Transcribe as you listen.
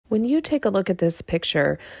When you take a look at this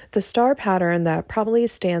picture, the star pattern that probably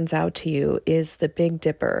stands out to you is the Big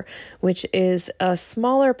Dipper, which is a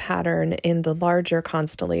smaller pattern in the larger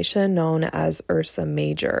constellation known as Ursa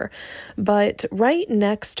Major. But right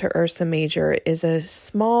next to Ursa Major is a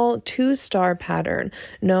small two-star pattern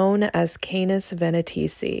known as Canis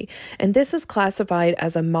Venatici, and this is classified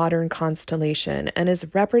as a modern constellation and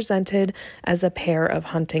is represented as a pair of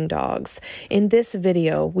hunting dogs. In this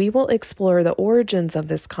video, we will explore the origins of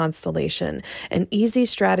this constellation and easy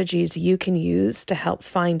strategies you can use to help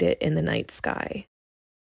find it in the night sky.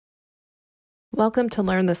 Welcome to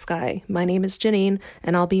Learn the Sky. My name is Janine,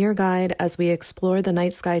 and I'll be your guide as we explore the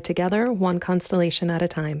night sky together, one constellation at a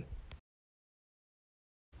time.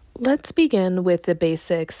 Let's begin with the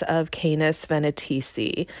basics of Canis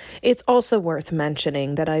Venatici. It's also worth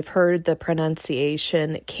mentioning that I've heard the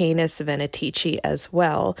pronunciation Canis Venatici as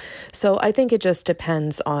well, so I think it just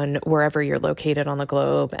depends on wherever you're located on the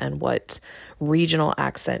globe and what regional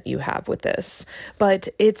accent you have with this. But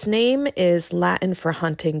its name is Latin for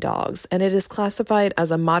hunting dogs, and it is classified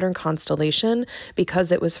as a modern constellation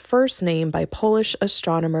because it was first named by Polish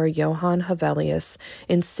astronomer Johann Hevelius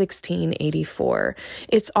in 1684.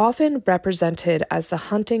 It's often represented as the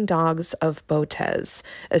hunting dogs of Botez,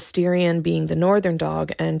 Asterion being the northern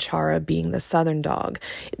dog and Chara being the southern dog.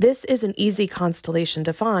 This is an easy constellation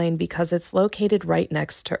to find because it's located right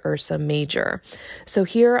next to Ursa Major. So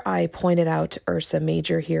here I pointed out Ursa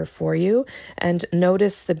Major here for you, and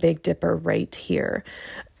notice the Big Dipper right here.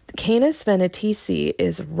 Canis Venatici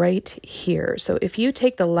is right here. So if you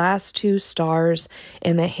take the last two stars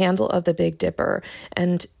in the handle of the Big Dipper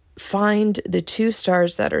and find the two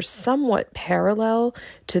stars that are somewhat parallel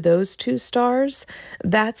to those two stars,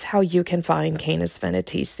 that's how you can find Canis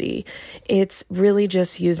Venatici. It's really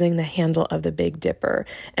just using the handle of the Big Dipper.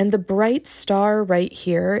 And the bright star right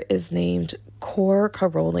here is named Cor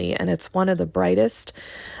Caroli, and it's one of the brightest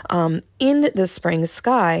in the spring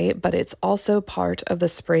sky, but it's also part of the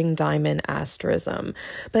spring diamond asterism.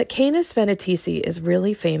 But Canis Venatici is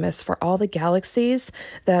really famous for all the galaxies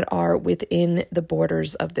that are within the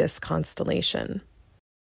borders of this constellation.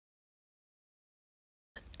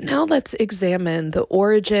 Now let's examine the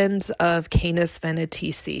origins of Canis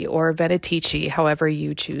Venatici, or Venatici, however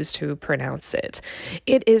you choose to pronounce it.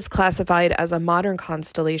 It is classified as a modern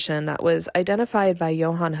constellation that was identified by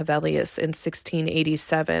Johann Hevelius in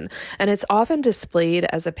 1687, and it's often displayed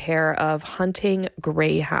as a pair of hunting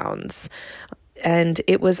greyhounds. And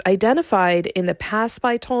it was identified in the past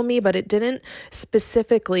by Ptolemy, but it didn't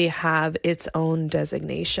specifically have its own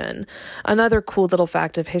designation. Another cool little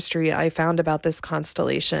fact of history I found about this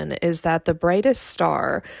constellation is that the brightest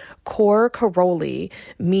star, Cor Caroli,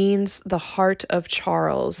 means the heart of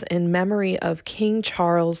Charles in memory of King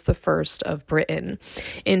Charles I of Britain.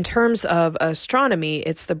 In terms of astronomy,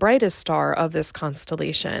 it's the brightest star of this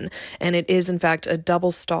constellation, and it is in fact a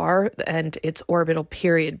double star, and its orbital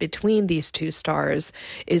period between these two stars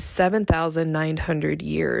is 7,900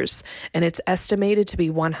 years, and it's estimated to be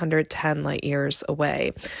 110 light years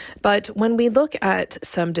away. But when we look at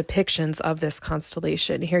some depictions of this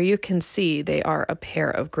constellation, here you can see they are a pair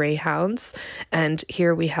of greyhounds, and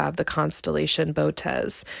here we have the constellation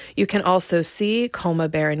Botez. You can also see Coma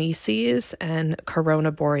Berenices and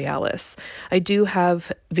Corona Borealis. I do have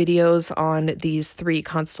videos on these three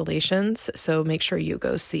constellations, so make sure you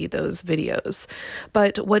go see those videos.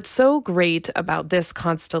 But what's so great about this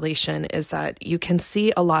constellation is that you can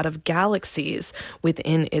see a lot of galaxies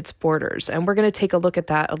within its borders, and we're going to take a look at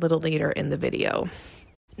that a little later in the video.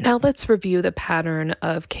 Now let's review the pattern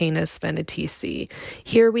of Canis Venatici.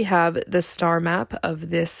 Here we have the star map of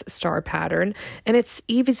this star pattern, and it's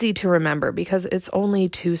easy to remember because it's only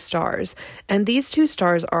two stars. And these two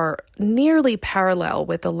stars are nearly parallel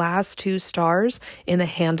with the last two stars in the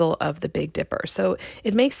handle of the Big Dipper. So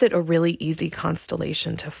it makes it a really easy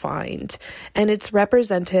constellation to find. And it's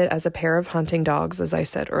represented as a pair of hunting dogs, as I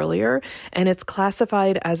said earlier, and it's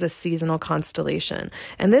classified as a seasonal constellation.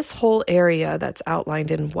 And this whole area that's outlined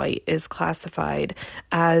in white is classified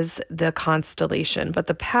as the constellation, but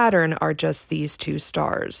the pattern are just these two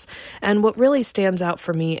stars. And what really stands out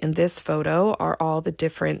for me in this photo are all the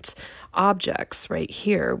different objects right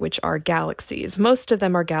here, which are galaxies. Most of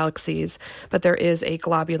them are galaxies, but there is a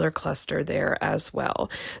globular cluster there as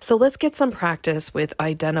well. So let's get some practice with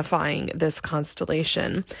identifying this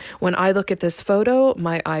constellation. When I look at this photo,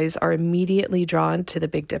 my eyes are immediately drawn to the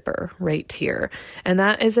Big Dipper right here. And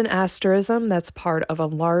that is an asterism that's part of a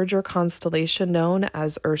larger constellation known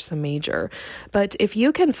as Ursa Major. But if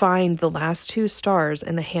you can find the last two stars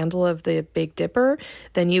in the handle of the Big Dipper,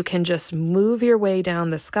 then you can just move your way down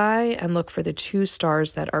the sky and look for the two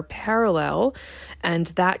stars that are parallel and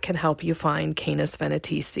that can help you find Canis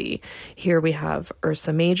Venatici. Here we have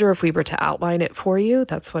Ursa Major. If we were to outline it for you,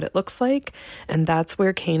 that's what it looks like, and that's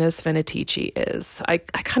where Canis Venatici is. I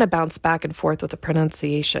kind of bounce back and forth with the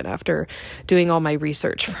pronunciation after doing all my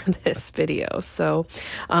research for this video, so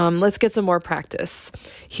let's get some more practice.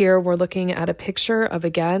 Here we're looking at a picture of,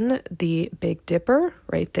 again, the Big Dipper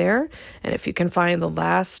right there, and if you can find the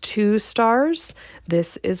last two stars,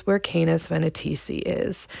 this is where Canis Venatici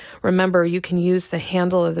is. Remember, you can use the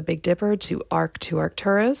handle of the Big Dipper to arc to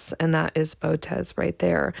Arcturus, and that is Botes right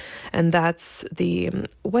there. And that's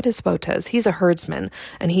what is Botes? He's a herdsman,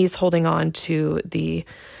 and he's holding on to the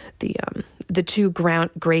two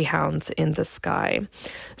greyhounds in the sky.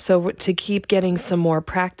 So to keep getting some more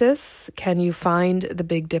practice, can you find the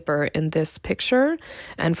Big Dipper in this picture?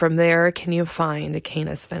 And from there, can you find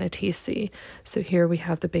Canis Venatici? So here we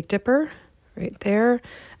have the Big Dipper right there,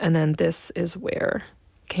 and then this is where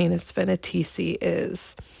Canis Venatici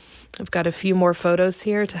is. I've got a few more photos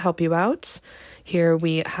here to help you out. Here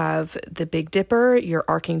we have the Big Dipper, you're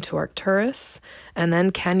arcing to Arcturus, and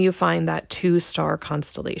then can you find that 2-star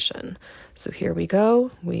constellation? So here we go.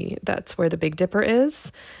 That's where the Big Dipper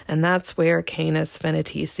is, and that's where Canis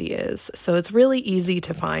Venatici is. So it's really easy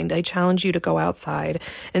to find. I challenge you to go outside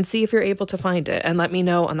and see if you're able to find it, and let me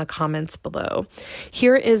know on the comments below.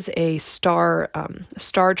 Here is a star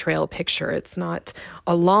trail picture. It's not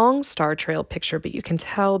a long star trail picture, but you can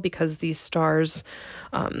tell because these stars,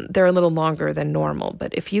 they're a little longer than normal.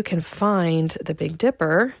 But if you can find the Big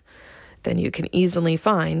Dipper, then you can easily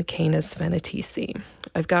find Canis Venatici.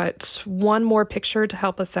 I've got one more picture to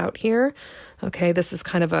help us out here. Okay, this is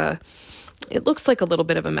kind of it looks like a little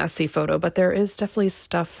bit of a messy photo, but there is definitely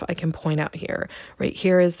stuff I can point out here. Right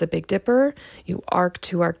here is the Big Dipper. You arc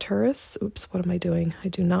to Arcturus. Oops, what am I doing? I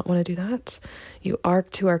do not want to do that. You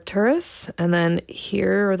arc to Arcturus, and then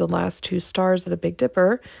here are the last 2 stars of the Big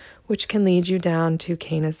Dipper, which can lead you down to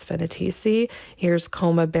Canis Venatici. Here's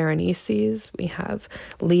Coma Berenices. We have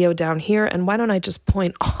Leo down here. And why don't I just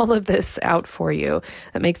point all of this out for you?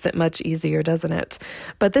 That makes it much easier, doesn't it?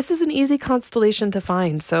 But this is an easy constellation to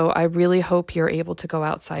find, so I really hope you're able to go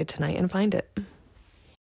outside tonight and find it.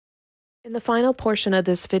 In the final portion of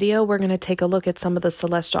this video, we're going to take a look at some of the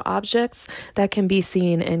celestial objects that can be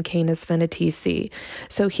seen in Canis Venatici.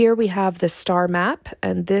 So here we have the star map,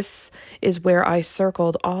 and this is where I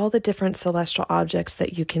circled all the different celestial objects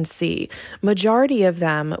that you can see. Majority of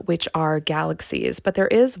them which are galaxies, but there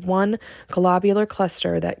is one globular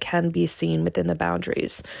cluster that can be seen within the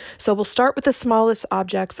boundaries. So we'll start with the smallest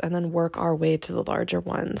objects and then work our way to the larger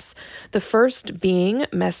ones. The first being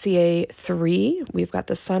Messier 3. We've got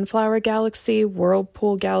the Sunflower Galaxy,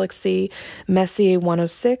 Whirlpool Galaxy, Messier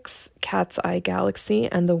 106, Cat's Eye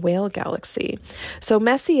Galaxy, and the Whale Galaxy. So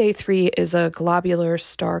Messier 3 is a globular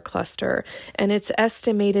star cluster, and it's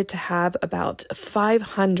estimated to have about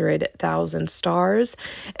 500,000 stars,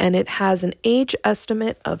 and it has an age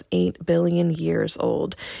estimate of 8 billion years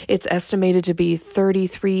old. It's estimated to be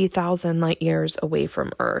 33,000 light years away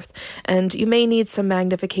from Earth, and you may need some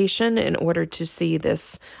magnification in order to see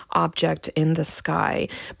this object in the sky,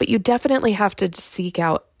 but you definitely have to seek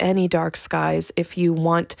out any dark skies if you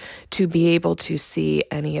want to be able to see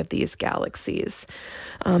any of these galaxies.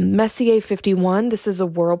 Messier 51, this is a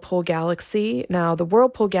Whirlpool Galaxy. Now, the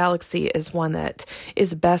Whirlpool Galaxy is one that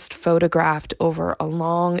is best photographed over a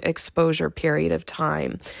long exposure period of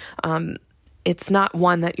time. It's not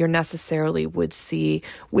one that you necessarily would see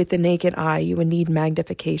with the naked eye. You would need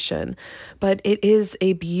magnification. But it is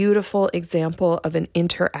a beautiful example of an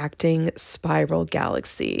interacting spiral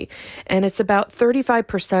galaxy. And it's about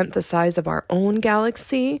 35% the size of our own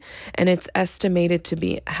galaxy. And it's estimated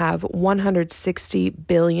to have 160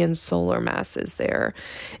 billion solar masses there.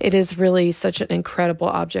 It is really such an incredible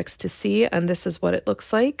object to see. And this is what it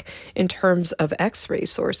looks like in terms of X-ray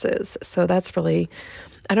sources. So that's really,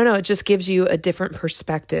 I don't know, it just gives you a different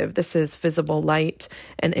perspective. This is visible light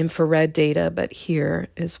and infrared data, but here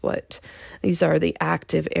is these are the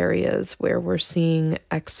active areas where we're seeing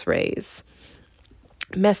X-rays.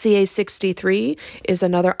 Messier 63 is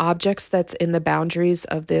another object that's in the boundaries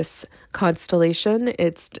of this constellation.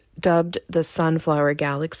 It's dubbed the Sunflower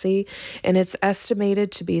Galaxy, and it's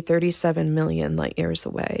estimated to be 37 million light years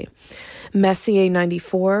away. Messier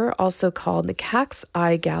 94, also called the Cat's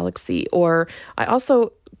Eye Galaxy, or I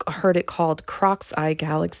also heard it called Croc's Eye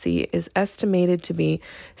Galaxy, is estimated to be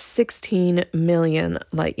 16 million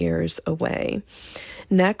light years away.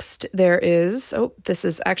 Next, there is, this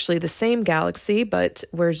is actually the same galaxy, but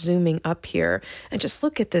we're zooming up here. And just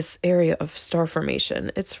look at this area of star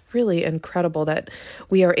formation. It's really incredible that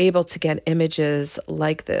we are able to get images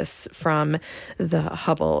like this from the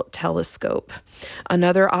Hubble telescope.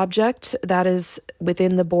 Another object that is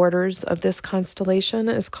within the borders of this constellation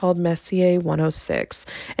is called Messier 106,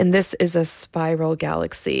 and this is a spiral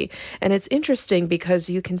galaxy. And it's interesting because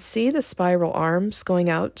you can see the spiral arms going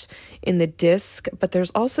out in the disk, but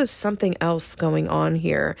there's also something else going on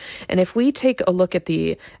here. And if we take a look at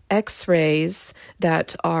the X-rays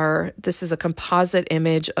this is a composite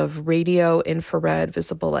image of radio, infrared,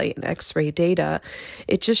 visible light, and X-ray data,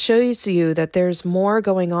 it just shows you that there's more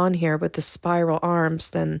going on here with the spiral arms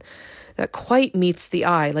than that quite meets the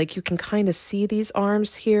eye. Like you can kind of see these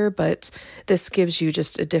arms here, but this gives you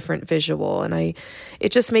just a different visual. And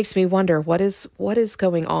it just makes me wonder what is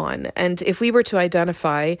going on. And if we were to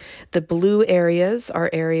identify, the blue areas are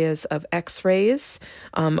areas of X-rays,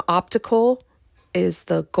 optical is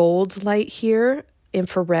the gold light here,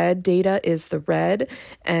 infrared data is the red,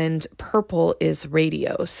 and purple is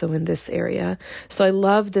radio, so in this area. So I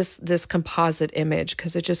love this composite image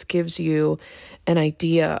because it just gives you an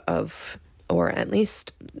idea of, or at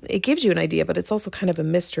least it gives you an idea, but it's also kind of a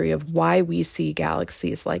mystery of why we see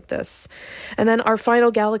galaxies like this. And then our final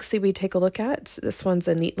galaxy we take a look at, this one's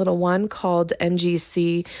a neat little one called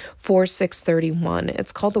NGC 4631.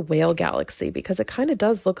 It's called the Whale Galaxy because it kind of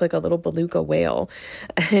does look like a little beluga whale.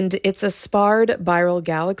 And it's a sparred spiral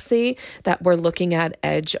galaxy that we're looking at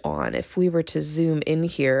edge on. If we were to zoom in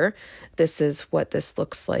here, this is what this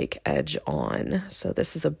looks like edge on. So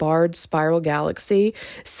this is a barred spiral galaxy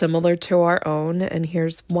similar to our own. And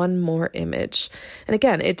here's one more image. And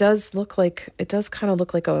again, it does kind of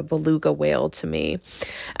look like a beluga whale to me.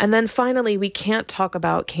 And then finally, we can't talk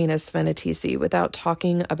about Canis Venatici without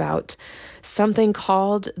talking about something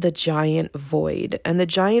called the giant void. And the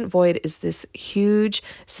giant void is this huge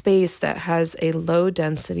space that has a low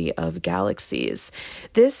density of galaxies.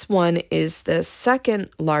 This one is the second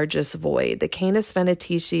largest void. The Canis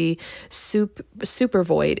Venatici super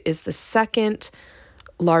void is the second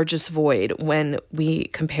largest void when we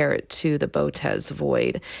compare it to the Botez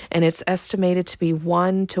void, and it's estimated to be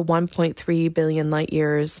 1 to 1.3 billion light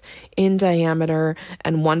years in diameter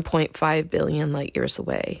and 1.5 billion light years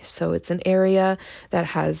away. So it's an area that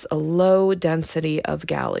has a low density of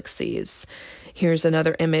galaxies. Here's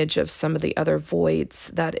another image of some of the other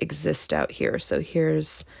voids that exist out here. So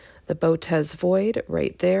here's the Botez void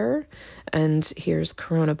right there, and here's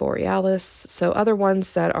Corona Borealis. So other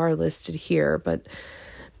ones that are listed here, but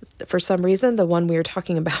for some reason, the one we are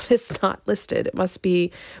talking about is not listed. It must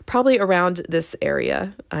be probably around this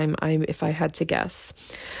area, if I had to guess.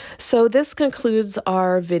 So this concludes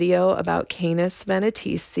our video about Canis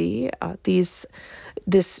Venatici.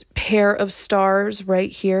 This pair of stars right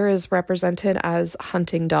here is represented as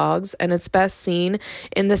hunting dogs, and it's best seen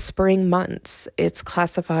in the spring months. It's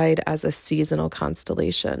classified as a seasonal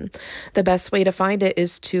constellation. The best way to find it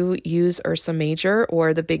is to use Ursa Major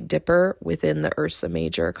or the Big Dipper within the Ursa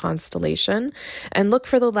Major constellation and look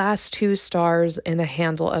for the last two stars in the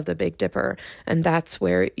handle of the Big Dipper, and that's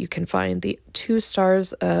where you can find the two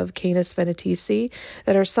stars of Canis Venatici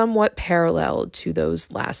that are somewhat parallel to those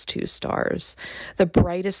last two stars. The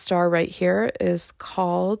brightest star right here is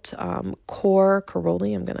called Cor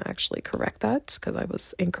Caroli. I'm going to actually correct that because I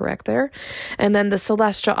was incorrect there. And then the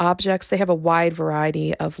celestial objects, they have a wide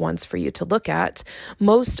variety of ones for you to look at,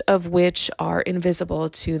 most of which are invisible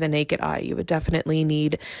to the naked eye. You would definitely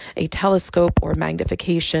need a telescope or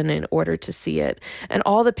magnification in order to see it. And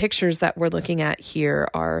all the pictures that we're looking at here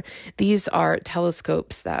are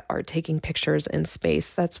telescopes that are taking pictures in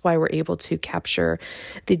space. That's why we're able to capture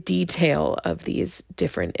the detail of these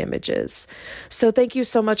different images. So thank you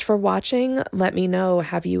so much for watching. Let me know,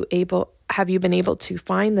 have you been able to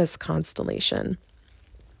find this constellation?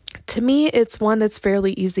 To me, it's one that's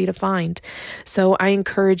fairly easy to find. So I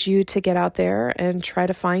encourage you to get out there and try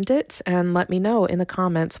to find it and let me know in the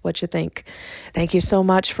comments what you think. Thank you so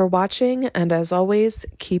much for watching. And as always,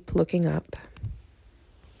 keep looking up.